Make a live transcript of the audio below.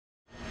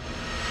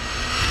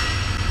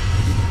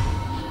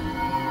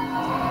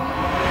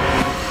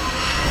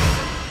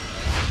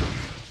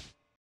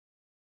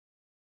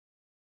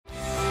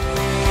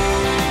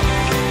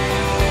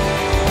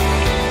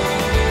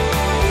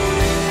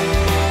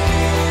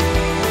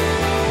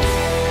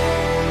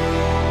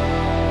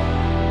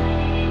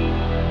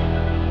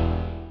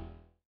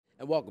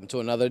Welcome to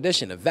another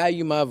edition of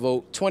Value My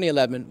Vote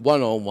 2011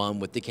 101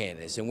 with the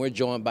candidates. And we're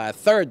joined by a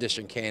 3rd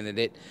District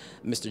candidate,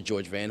 Mr.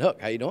 George VanHook.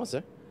 How you doing,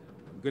 sir?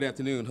 Good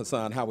afternoon,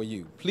 Hassan. How are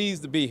you?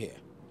 Pleased to be here.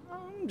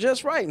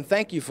 Just right, and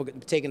thank you for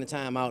taking the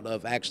time out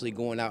of actually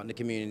going out in the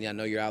community. I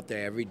know you're out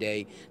there every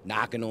day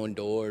knocking on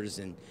doors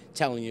and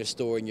telling your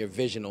story and your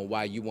vision on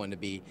why you want to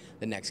be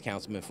the next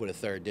councilman for the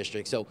 3rd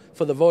District. So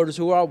for the voters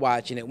who are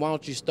watching it, why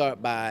don't you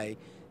start by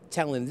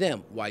telling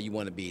them why you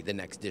want to be the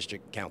next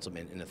district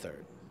councilman in the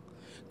 3rd?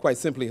 Quite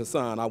simply,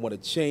 Hassan, I want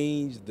to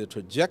change the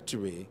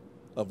trajectory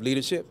of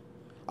leadership.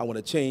 I want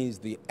to change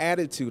the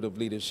attitude of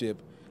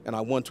leadership, and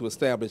I want to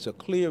establish a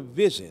clear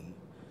vision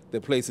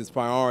that places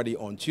priority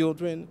on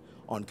children,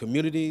 on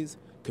communities,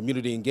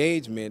 community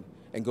engagement,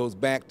 and goes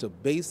back to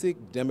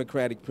basic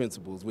democratic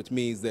principles, which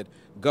means that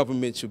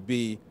government should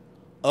be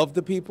of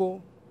the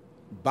people,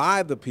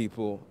 by the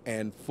people,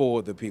 and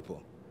for the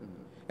people.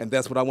 And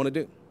that's what I want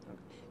to do.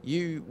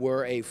 You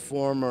were a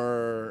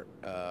former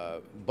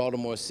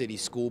Baltimore City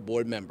School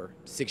Board member,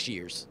 6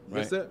 years, right?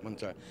 Yes, sir. I'm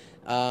sorry.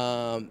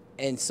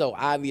 And so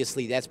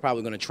obviously that's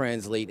probably going to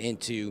translate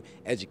into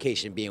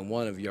education being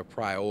one of your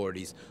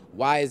priorities.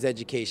 Why is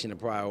education a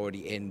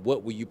priority, and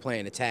what will you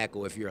plan to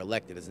tackle if you're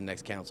elected as the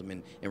next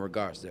councilman in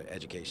regards to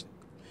education?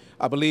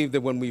 I believe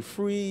that when we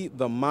free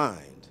the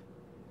mind,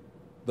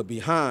 the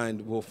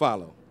behind will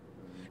follow.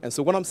 And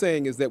so what I'm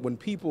saying is that when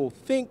people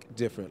think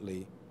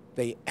differently,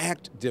 they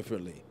act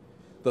differently.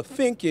 The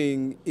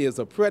thinking is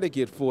a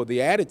predicate for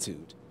the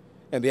attitude,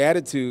 and the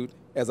attitude,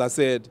 as I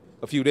said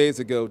a few days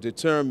ago,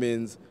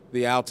 determines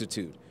the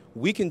altitude.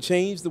 We can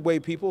change the way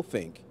people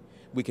think,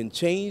 we can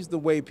change the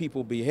way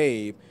people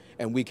behave,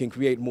 and we can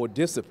create more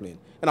discipline.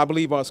 And I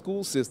believe our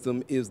school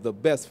system is the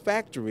best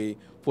factory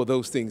for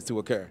those things to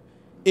occur,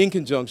 in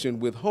conjunction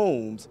with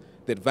homes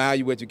that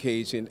value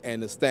education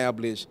and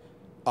establish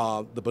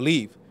the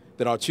belief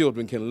that our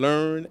children can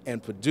learn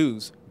and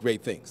produce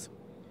great things.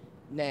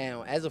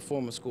 Now, as a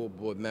former school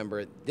board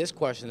member, this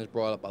question is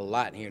brought up a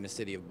lot here in the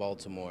city of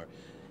Baltimore.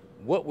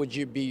 What would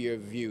be your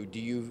view? Do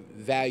you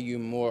value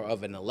more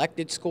of an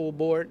elected school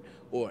board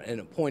or an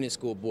appointed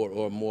school board,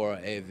 or more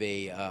of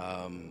a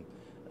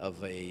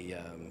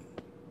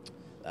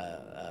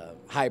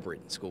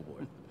hybrid school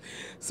board?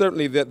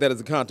 Certainly that is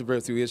a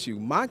controversial issue.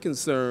 My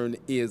concern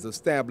is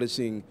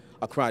establishing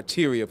a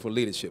criteria for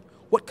leadership.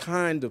 What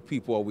kind of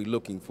people are we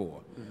looking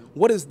for?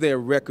 What is their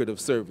record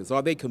of service?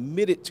 Are they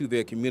committed to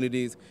their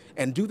communities?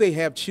 And do they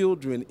have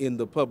children in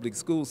the public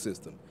school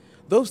system?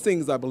 Those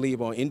things, I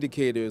believe, are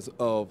indicators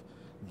of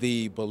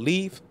the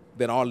belief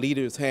that our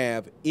leaders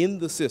have in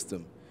the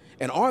system.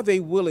 And are they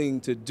willing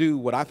to do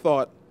what I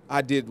thought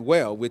I did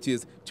well, which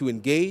is to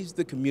engage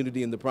the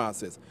community in the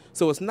process?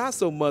 So it's not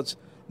so much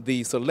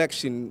the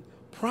selection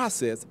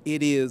process,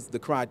 it is the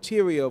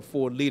criteria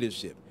for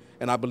leadership.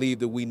 And I believe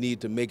that we need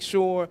to make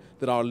sure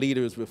that our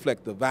leaders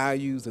reflect the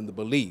values and the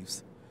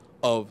beliefs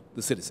of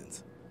the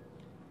citizens.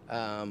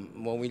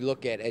 When we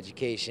look at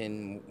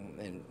education,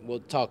 and we'll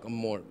talk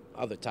more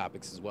other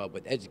topics as well,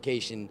 but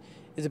education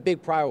is a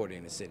big priority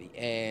in the city,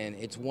 and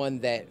it's one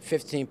that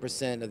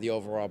 15% of the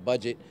overall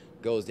budget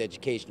goes to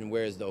education,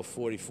 whereas though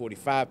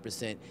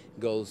 45%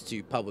 goes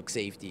to public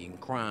safety and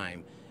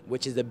crime,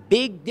 which is a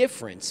big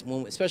difference,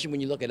 especially when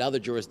you look at other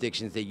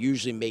jurisdictions that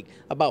usually make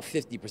about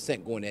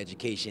 50% going to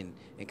education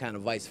and kind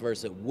of vice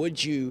versa.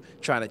 Would you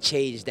try to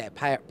change that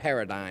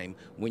paradigm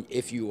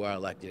if you are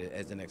elected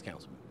as the next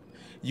councilman?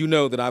 You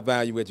know that I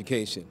value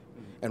education,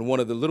 and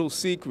one of the little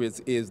secrets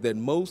is that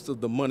most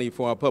of the money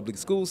for our public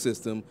school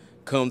system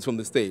comes from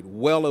the state.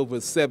 Well over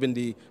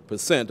 70%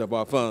 of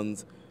our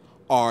funds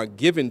are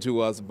given to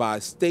us by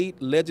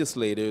state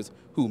legislators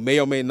who may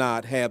or may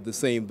not have the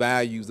same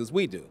values as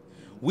we do.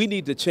 We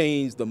need to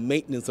change the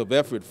maintenance of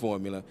effort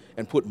formula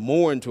and put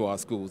more into our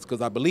schools,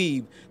 because I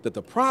believe that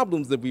the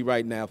problems that we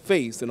right now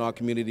face in our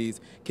communities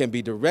can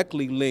be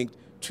directly linked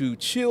to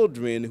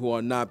children who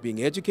are not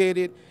being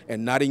educated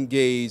and not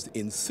engaged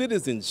in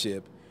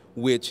citizenship,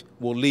 which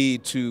will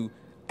lead to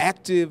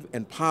active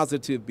and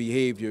positive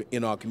behavior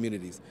in our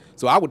communities.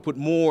 So I would put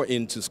more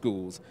into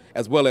schools,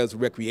 as well as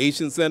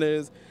recreation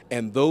centers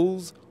and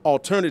those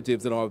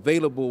alternatives that are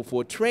available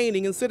for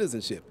training and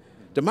citizenship.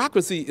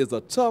 Democracy is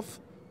a tough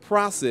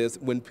process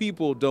when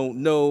people don't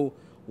know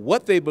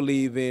what they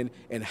believe in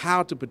and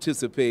how to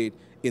participate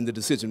in the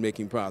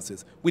decision-making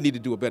process. We need to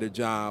do a better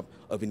job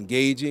of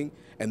engaging,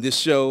 and this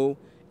show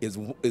is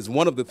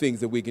one of the things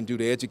that we can do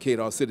to educate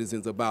our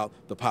citizens about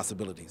the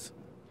possibilities.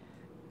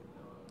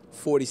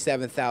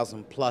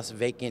 47,000 plus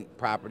vacant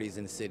properties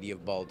in the city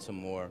of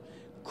Baltimore.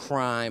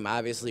 Crime,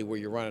 obviously, where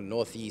you're running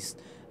northeast,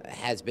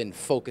 has been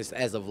focused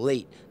as of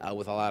late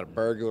with a lot of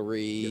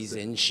burglaries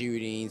and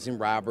shootings and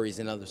robberies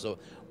and others. So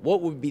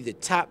what would be the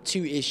top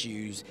 2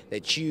 issues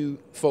that you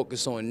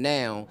focus on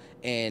now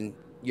and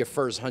your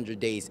first 100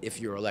 days if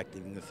you're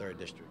elected in the 3rd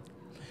District?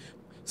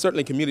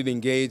 Certainly community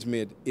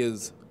engagement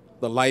is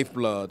the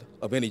lifeblood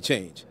of any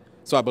change.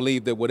 So I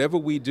believe that whatever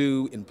we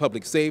do in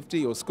public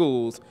safety or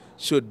schools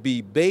should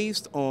be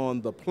based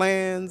on the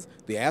plans,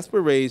 the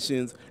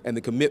aspirations, and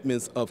the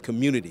commitments of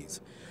communities.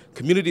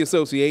 Community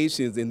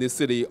associations in this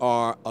city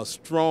are a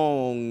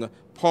strong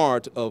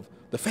part of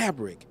the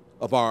fabric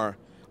of our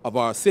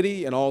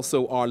city and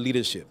also our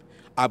leadership.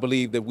 I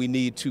believe that we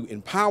need to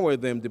empower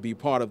them to be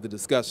part of the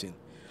discussion.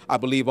 I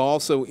believe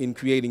also in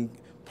creating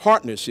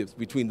partnerships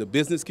between the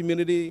business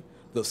community,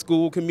 the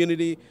school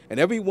community, and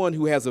everyone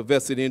who has a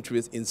vested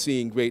interest in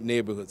seeing great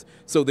neighborhoods.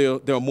 So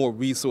there are more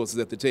resources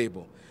at the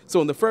table.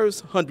 So in the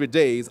first 100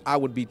 days, I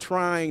would be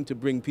trying to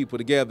bring people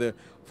together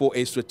for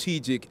a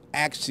strategic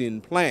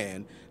action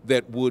plan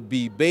that would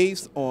be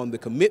based on the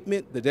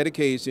commitment, the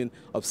dedication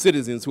of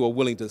citizens who are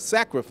willing to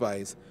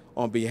sacrifice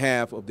on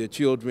behalf of their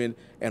children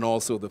and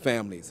also the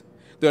families.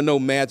 There are no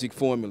magic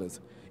formulas.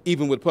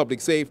 Even with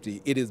public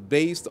safety, it is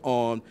based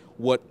on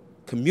what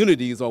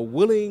communities are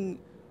willing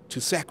to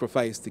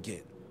sacrifice to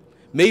get.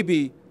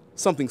 Maybe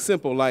something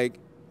simple like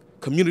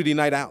community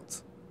night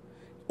outs,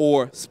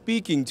 or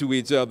speaking to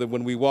each other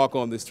when we walk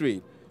on the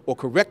street, or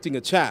correcting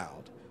a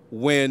child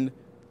when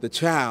the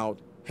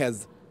child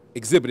has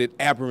exhibited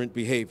aberrant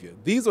behavior.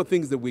 These are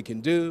things that we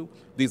can do.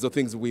 These are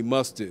things that we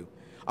must do.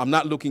 I'm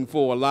not looking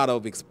for a lot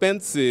of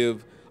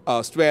expensive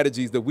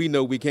strategies that we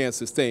know we can't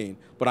sustain,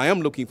 but I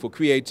am looking for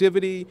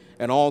creativity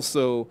and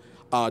also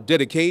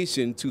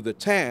dedication to the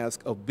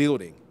task of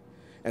building.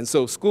 And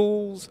so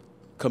schools,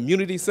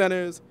 community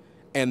centers,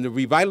 and the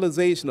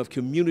revitalization of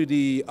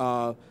community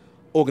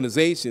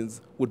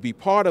organizations would be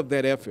part of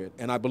that effort,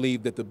 and I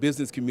believe that the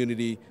business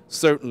community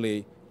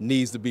certainly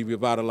needs to be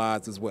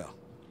revitalized as well.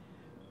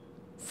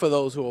 For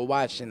those who are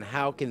watching,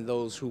 how can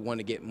those who want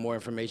to get more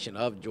information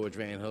of George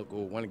VanHook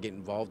or want to get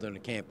involved in the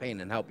campaign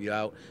and help you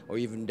out or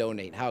even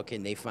donate, how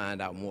can they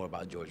find out more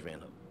about George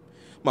VanHook?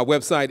 My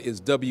website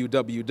is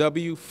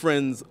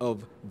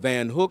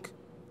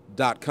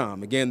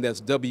www.friendsofvanhook.com. Again,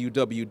 that's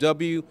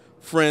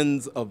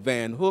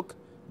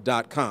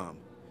www.friendsofvanhook.com.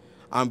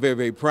 I'm very,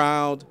 very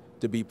proud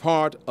to be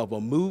part of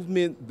a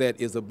movement that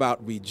is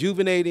about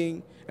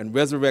rejuvenating and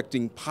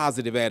resurrecting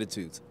positive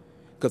attitudes.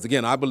 Because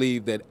again, I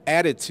believe that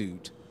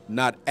attitude,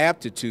 not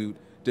aptitude,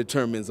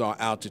 determines our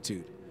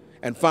altitude.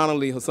 And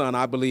finally, Hassan,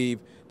 I believe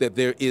that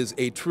there is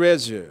a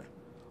treasure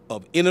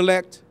of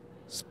intellect,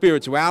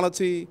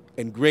 spirituality,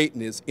 and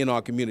greatness in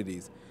our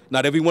communities.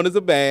 Not everyone is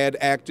a bad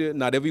actor.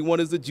 Not everyone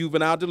is a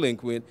juvenile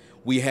delinquent.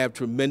 We have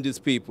tremendous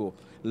people.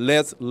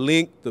 Let's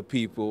link the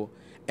people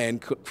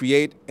and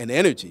create an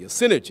energy, a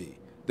synergy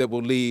that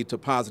will lead to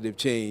positive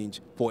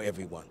change for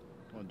everyone.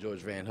 Well,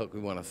 George VanHook, we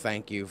want to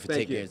thank you for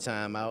taking your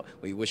time out.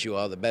 We wish you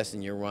all the best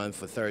in your run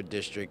for 3rd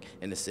District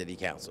in the City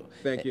Council.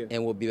 Thank you.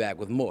 And we'll be back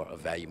with more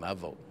of Value My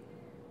Vote.